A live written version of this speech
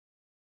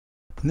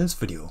In this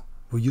video,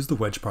 we'll use the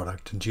wedge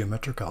product in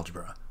geometric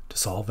algebra to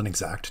solve an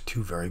exact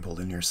two-variable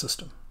linear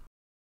system.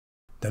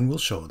 Then we'll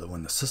show that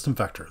when the system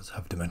vectors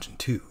have dimension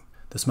 2,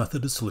 this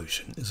method of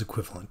solution is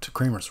equivalent to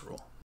Cramer's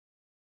rule.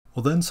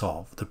 We'll then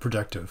solve the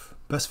projective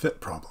best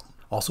fit problem,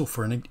 also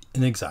for an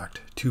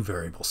inexact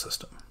two-variable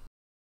system.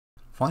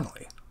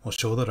 Finally, we'll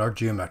show that our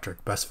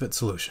geometric best fit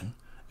solution,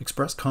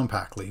 expressed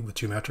compactly with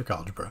geometric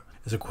algebra,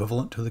 is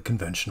equivalent to the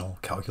conventional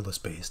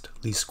calculus-based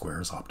least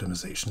squares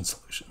optimization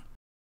solution.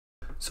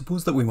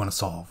 Suppose that we want to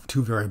solve a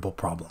two-variable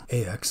problem,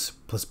 ax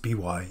plus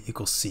by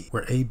equals c,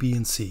 where a, b,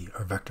 and c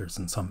are vectors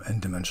in some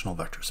n-dimensional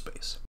vector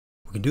space.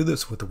 We can do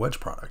this with the wedge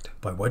product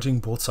by wedging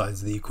both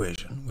sides of the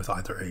equation with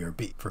either a or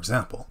b. For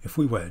example, if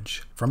we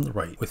wedge from the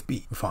right with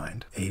b, we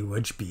find a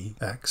wedge b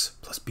x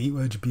plus b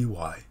wedge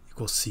by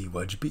equals c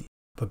wedge b.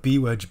 But b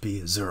wedge b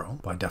is 0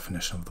 by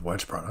definition of the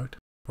wedge product.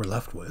 We're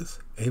left with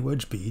a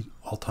wedge b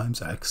all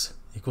times x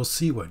equals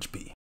c wedge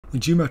b. In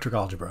geometric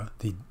algebra,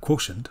 the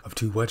quotient of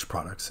two wedge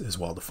products is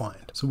well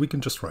defined, so we can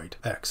just write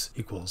x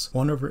equals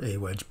 1 over a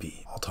wedge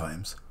b all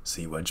times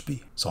c wedge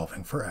b,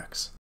 solving for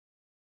x.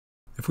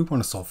 If we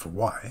want to solve for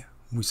y,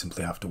 we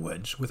simply have to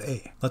wedge with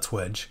a. Let's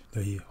wedge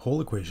the whole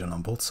equation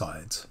on both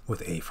sides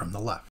with a from the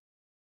left.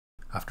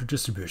 After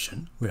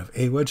distribution, we have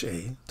a wedge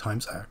a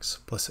times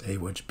x plus a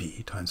wedge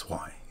b times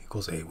y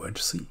equals a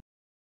wedge c.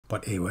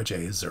 But a wedge a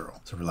is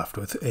 0, so we're left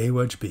with a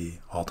wedge b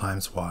all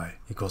times y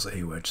equals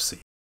a wedge c.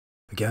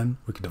 Again,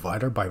 we can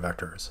divide our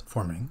bivectors,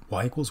 forming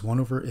y equals 1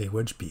 over a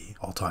wedge b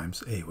all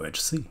times a wedge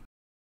c.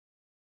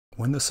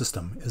 When the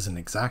system is an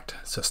exact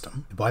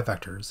system, the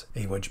bivectors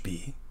a wedge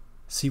b,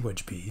 c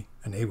wedge b,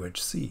 and a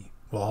wedge c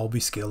will all be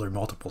scalar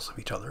multiples of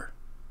each other.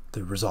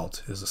 The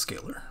result is a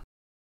scalar.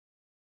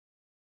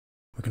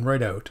 We can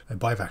write out a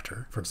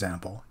bivector, for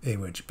example, a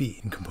wedge b,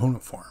 in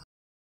component form.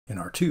 In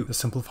R2, this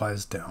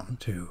simplifies down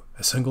to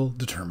a single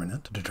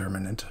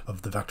determinant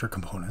of the vector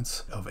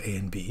components of a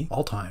and b,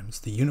 all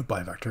times the unit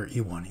bivector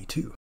e1,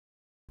 e2.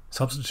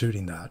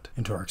 Substituting that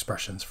into our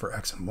expressions for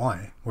x and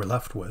y, we're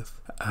left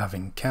with,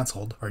 having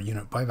cancelled our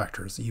unit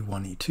bivectors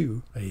e1,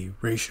 e2, a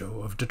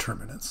ratio of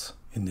determinants.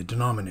 In the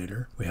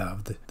denominator, we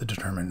have the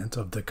determinant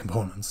of the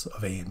components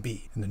of a and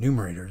b. In the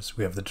numerators,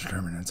 we have the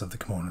determinants of the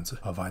components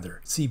of either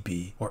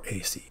cb or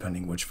ac,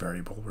 depending which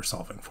variable we're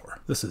solving for.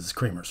 This is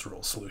Cramer's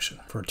rule solution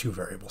for a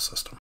two-variable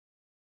system.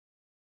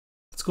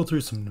 Let's go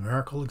through some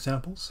numerical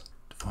examples.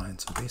 Define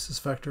some basis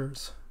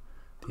vectors.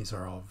 These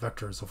are all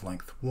vectors of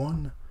length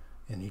 1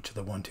 in each of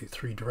the 1, 2,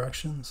 3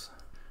 directions.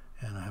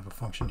 And I have a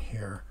function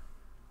here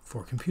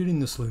for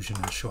computing the solution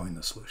and showing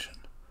the solution.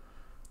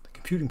 The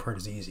computing part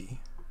is easy.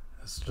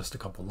 It's just a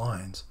couple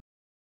lines.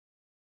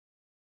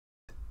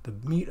 The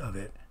meat of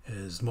it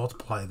is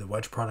multiply the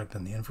wedge product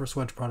and the inverse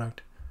wedge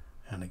product,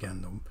 and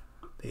again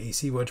the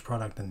AC wedge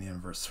product and the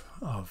inverse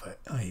of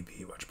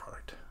AB wedge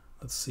product.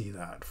 Let's see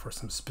that for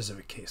some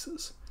specific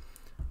cases.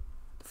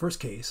 The first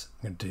case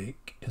I'm going to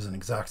take is an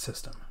exact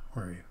system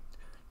where we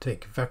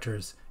take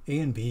vectors a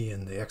and b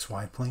in the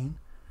xy plane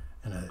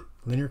and a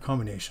linear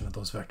combination of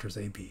those vectors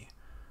AB.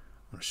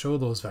 I'm going to show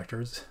those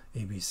vectors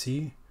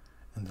ABC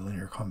and the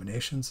linear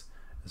combinations,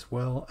 as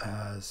well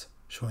as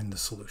showing the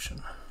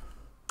solution.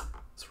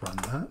 Let's run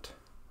that.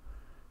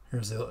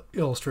 Here's the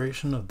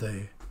illustration of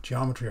the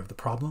geometry of the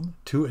problem.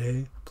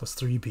 2a plus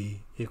 3b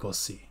equals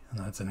c, and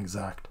that's an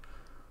exact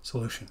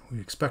solution. We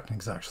expect an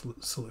exact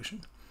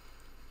solution.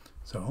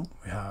 So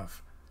we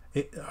have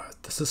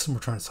the system we're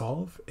trying to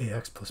solve,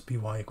 ax plus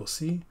by equals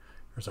c.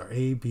 Here's our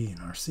a, b,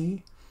 and our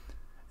c.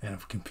 And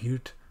if we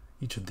compute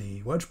each of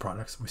the wedge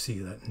products, we see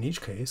that in each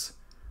case,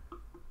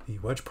 the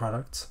wedge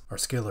products are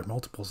scalar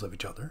multiples of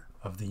each other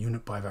of the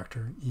unit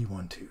bivector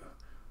e1, 2,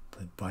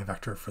 the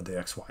bivector for the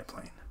xy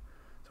plane.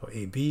 So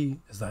AB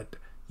is that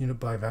unit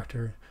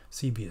bivector,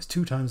 CB is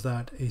 2 times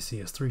that, AC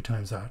is 3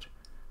 times that.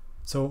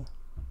 So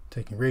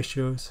taking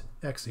ratios,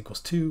 x equals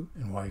 2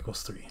 and y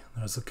equals 3.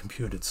 That is the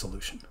computed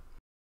solution.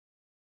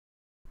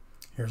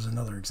 Here's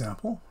another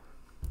example.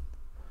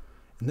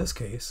 In this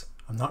case,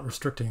 I'm not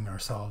restricting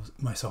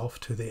myself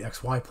to the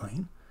xy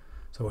plane.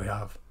 So we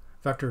have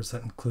vectors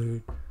that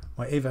include,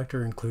 my a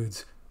vector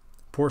includes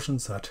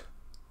portions that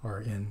are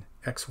in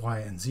x, y,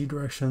 and z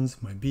directions.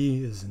 My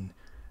b is in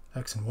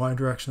x and y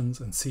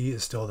directions, and c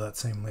is still that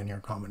same linear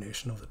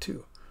combination of the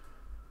two.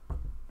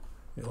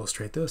 To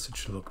illustrate this, it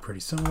should look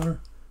pretty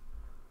similar.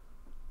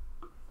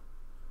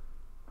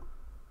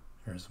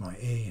 Here's my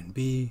a and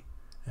b,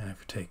 and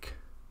if you take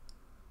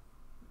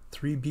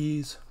 3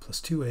 b's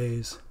plus 2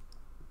 a's,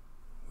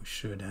 we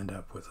should end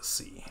up with a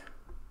c.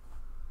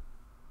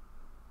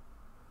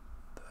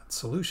 That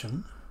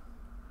solution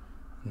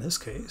in this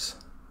case,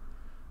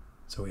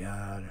 so we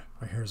had,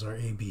 here's our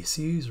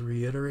ABCs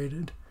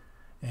reiterated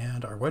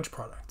and our wedge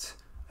products.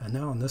 And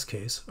now in this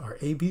case, our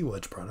AB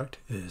wedge product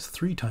is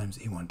 3 times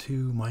E1,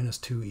 2 minus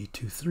 2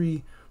 E2,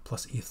 3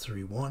 plus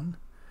E3, 1.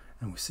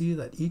 And we see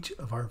that each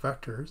of our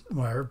vectors,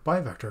 our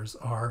bivectors,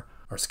 are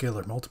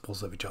scalar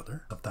multiples of each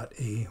other of that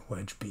A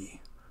wedge B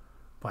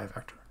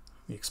bivector.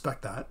 We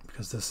expect that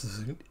because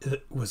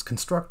it was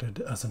constructed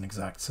as an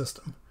exact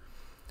system.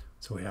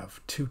 So we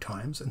have 2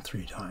 times and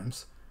 3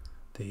 times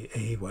the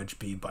a wedge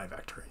b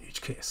bivector in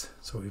each case.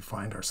 So we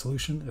find our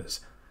solution is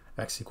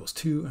x equals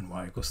 2 and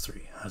y equals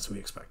 3, as we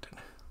expected.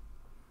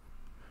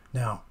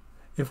 Now,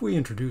 if we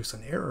introduce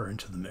an error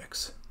into the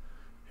mix,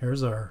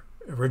 here's our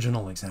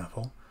original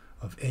example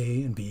of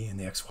a and b in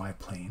the xy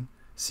plane.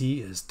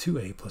 C is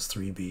 2a plus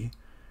 3b,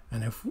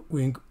 and if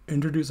we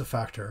introduce a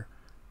factor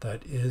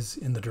that is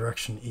in the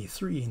direction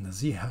e3, in the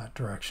z-hat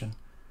direction,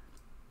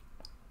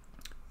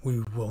 we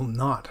will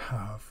not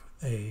have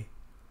a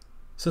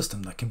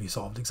system that can be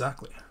solved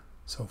exactly.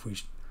 So if we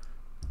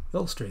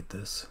illustrate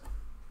this,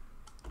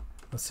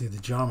 let's see the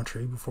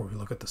geometry before we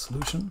look at the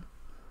solution.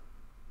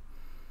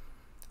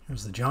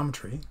 Here's the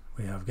geometry.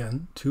 We have,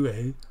 again,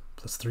 2a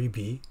plus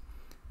 3b,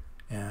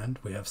 and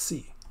we have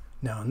c.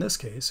 Now in this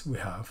case, we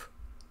have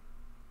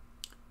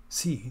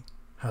c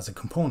has a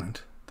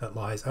component that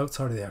lies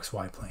outside of the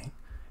xy plane,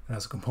 and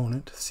has a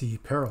component c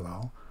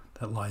parallel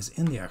that lies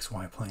in the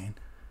xy plane.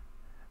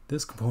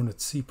 This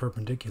component c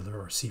perpendicular,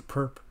 or c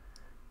perp,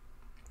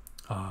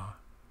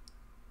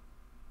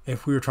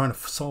 if we were trying to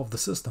solve the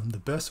system, the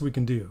best we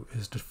can do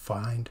is to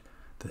find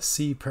the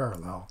c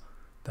parallel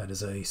that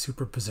is a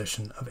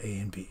superposition of a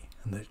and b,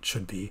 and that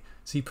should be,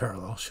 c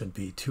parallel should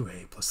be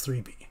 2a plus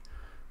 3b,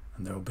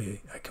 and there will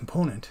be a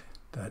component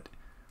that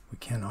we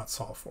cannot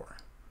solve for.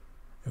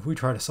 If we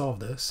try to solve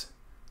this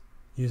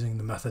using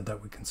the method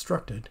that we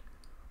constructed,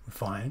 we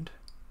find,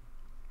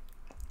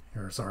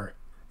 here's our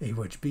a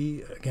wedge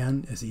b,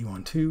 again, is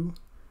e12.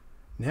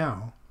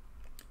 Now,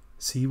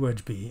 c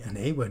wedge b and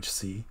a wedge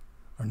c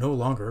are no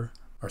longer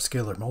our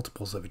scalar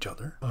multiples of each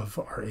other, of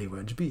our a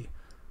wedge b.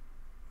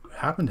 We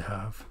happen to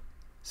have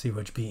c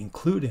wedge b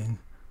including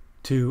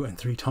 2 and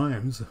 3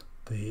 times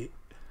the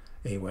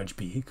a wedge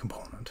b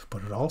component,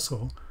 but it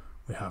also,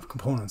 we have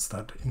components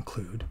that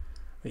include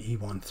the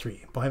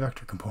e13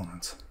 bivector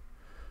components.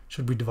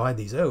 Should we divide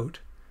these out,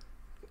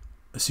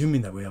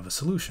 assuming that we have a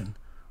solution,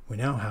 we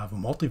now have a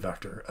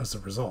multivector as a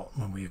result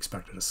when we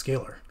expected a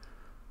scalar.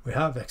 We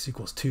have x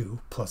equals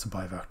 2 plus a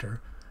bivector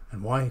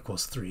and y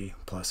equals 3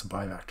 plus a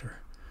bivector.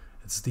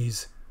 It's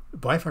these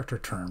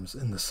bivector terms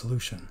in the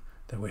solution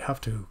that we have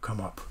to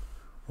come up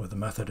with a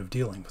method of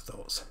dealing with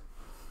those.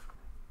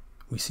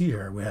 We see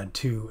here we had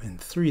 2 and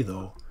 3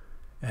 though,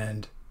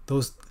 and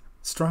those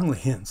strongly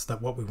hints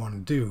that what we want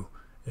to do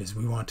is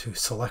we want to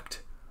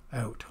select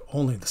out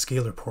only the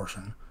scalar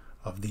portion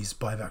of these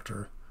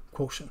bivector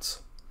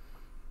quotients.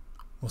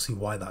 We'll see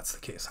why that's the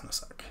case in a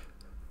sec.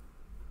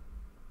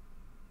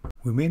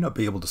 We may not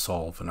be able to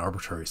solve an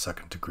arbitrary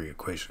second degree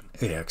equation,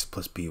 ax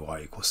plus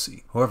by equals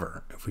c.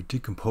 However, if we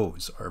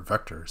decompose our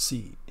vector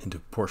c into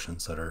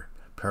portions that are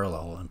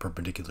parallel and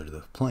perpendicular to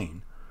the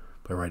plane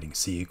by writing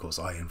c equals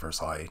I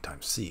inverse I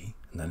times c,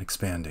 and then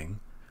expanding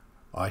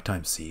I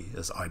times c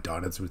as I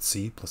dotted with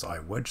c plus I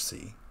wedge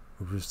c,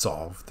 we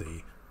resolve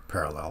the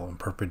parallel and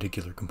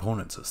perpendicular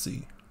components of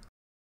c.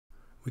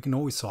 We can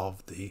always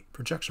solve the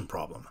projection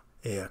problem,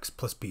 ax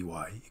plus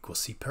by equals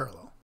c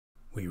parallel.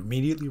 We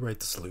immediately write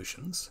the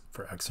solutions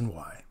for x and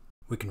y.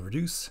 We can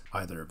reduce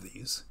either of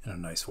these in a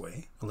nice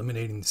way,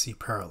 eliminating the c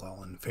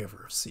parallel in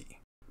favor of c.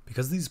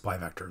 Because these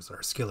bivectors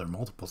are scalar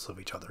multiples of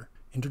each other,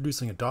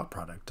 introducing a dot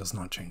product does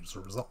not change the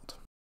result.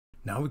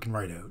 Now we can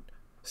write out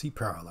c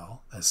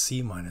parallel as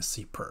c minus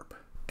c perp,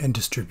 and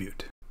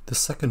distribute. The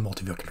second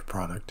multivector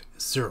product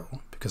is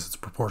 0 because it's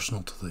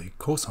proportional to the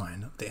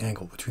cosine of the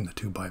angle between the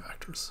two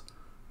bivectors,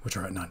 which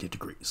are at 90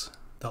 degrees.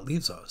 That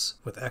leaves us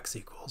with x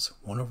equals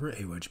 1 over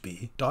a wedge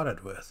b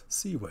dotted with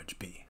c wedge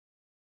b.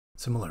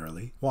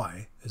 Similarly,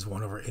 y is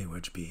 1 over a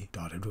wedge b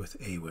dotted with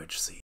a wedge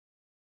c.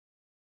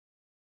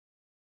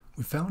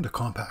 We found a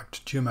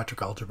compact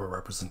geometric algebra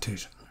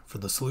representation for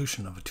the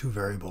solution of a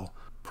two-variable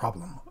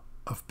problem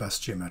of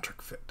best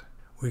geometric fit.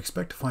 We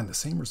expect to find the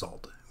same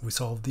result if we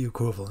solve the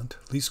equivalent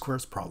least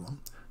squares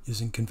problem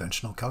using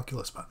conventional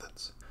calculus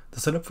methods. The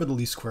setup for the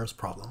least squares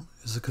problem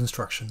is the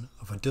construction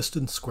of a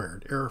distance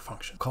squared error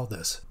function. Call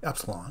this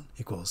epsilon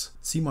equals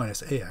c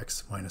minus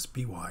ax minus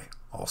by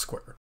all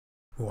squared.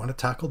 We want to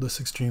tackle this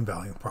extreme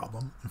value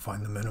problem and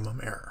find the minimum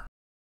error.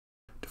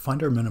 To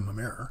find our minimum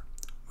error,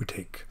 we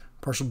take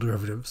partial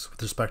derivatives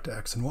with respect to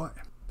x and y.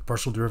 The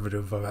partial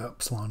derivative of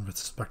epsilon with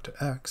respect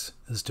to x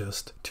is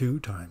just 2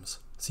 times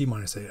c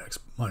minus ax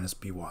minus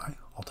by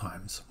all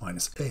times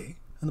minus a,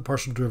 and the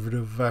partial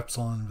derivative of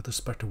epsilon with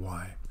respect to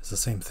y is the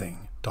same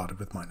thing, dotted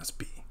with minus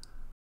b.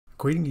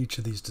 Equating each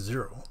of these to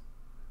 0,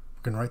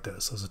 we can write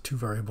this as a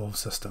two-variable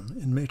system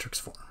in matrix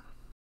form.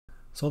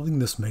 Solving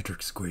this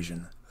matrix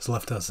equation is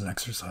left as an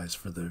exercise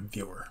for the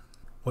viewer.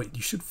 What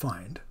you should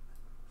find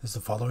is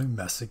the following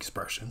mess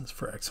expressions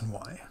for x and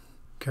y.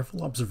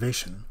 Careful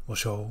observation will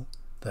show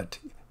that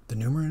the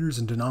numerators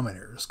and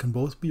denominators can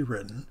both be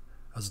written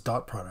as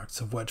dot products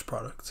of wedge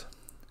products.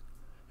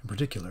 In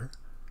particular,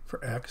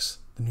 for x,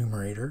 the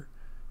numerator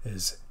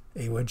is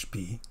a wedge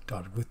b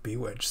dotted with b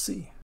wedge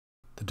c.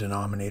 The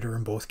denominator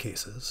in both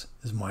cases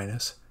is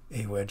minus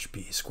a wedge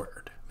b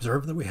squared.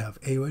 Observe that we have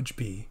a wedge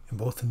b in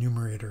both the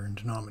numerator and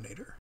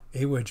denominator.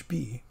 a wedge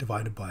b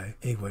divided by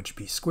a wedge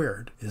b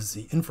squared is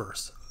the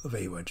inverse of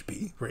a wedge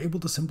b, we're able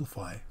to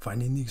simplify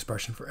finding the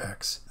expression for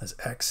x as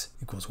x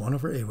equals 1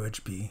 over a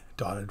wedge b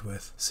dotted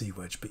with c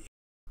wedge b.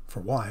 For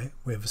y,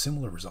 we have a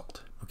similar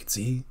result. We can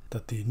see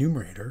that the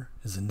numerator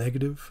is a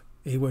negative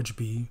a wedge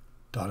b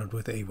dotted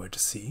with a wedge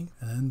c,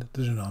 and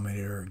the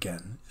denominator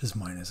again is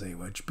minus a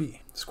wedge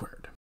b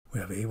squared. We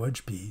have a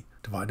wedge b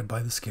divided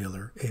by the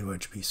scalar a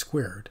wedge b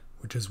squared,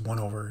 which is 1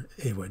 over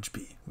a wedge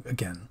b.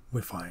 Again,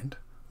 we find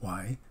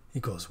y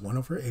equals 1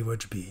 over a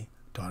wedge b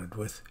dotted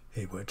with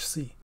a wedge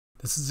c.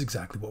 This is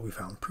exactly what we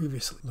found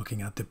previously,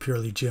 looking at the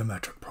purely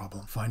geometric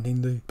problem,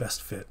 finding the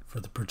best fit for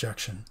the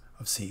projection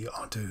of c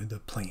onto the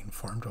plane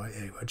formed by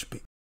a wedge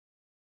b.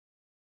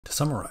 To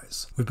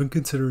summarize, we've been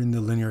considering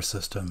the linear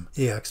system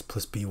ax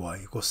plus by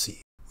equals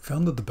c. We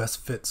found that the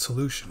best fit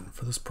solution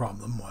for this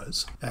problem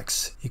was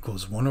x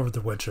equals 1 over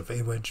the wedge of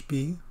a wedge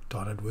b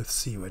dotted with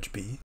c wedge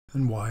b,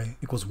 and y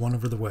equals 1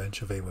 over the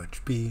wedge of a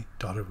wedge b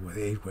dotted with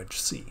a wedge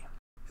c.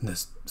 In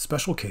this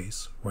special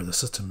case, where the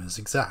system is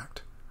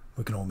exact,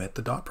 we can omit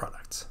the dot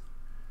products.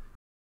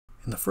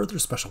 In the further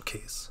special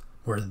case,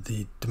 where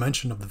the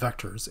dimension of the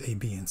vectors a,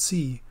 b, and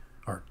c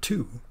are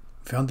 2,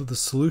 we found that the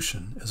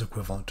solution is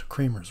equivalent to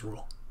Cramer's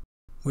rule.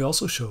 We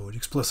also showed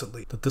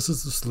explicitly that this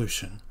is the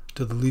solution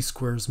to the least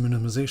squares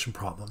minimization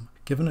problem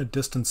given a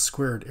distance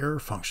squared error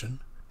function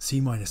c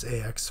minus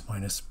ax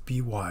minus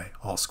by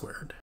all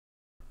squared.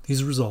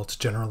 These results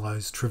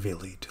generalize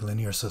trivially to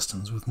linear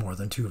systems with more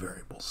than 2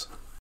 variables.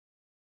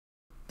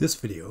 This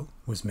video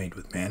was made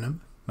with Manim,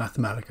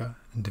 Mathematica,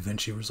 and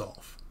DaVinci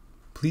Resolve.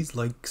 Please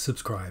like,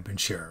 subscribe, and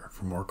share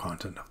for more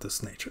content of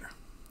this nature.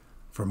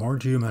 For more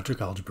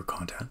geometric algebra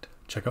content,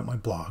 check out my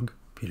blog,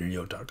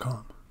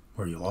 peeterjoot.com,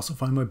 where you'll also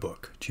find my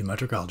book,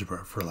 Geometric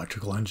Algebra for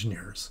Electrical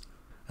Engineers,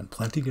 and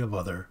plenty of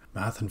other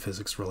math and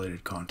physics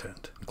related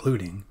content,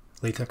 including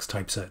LaTeX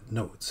typeset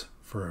notes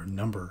for a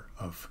number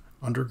of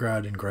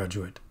undergrad and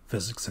graduate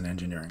physics and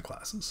engineering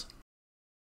classes.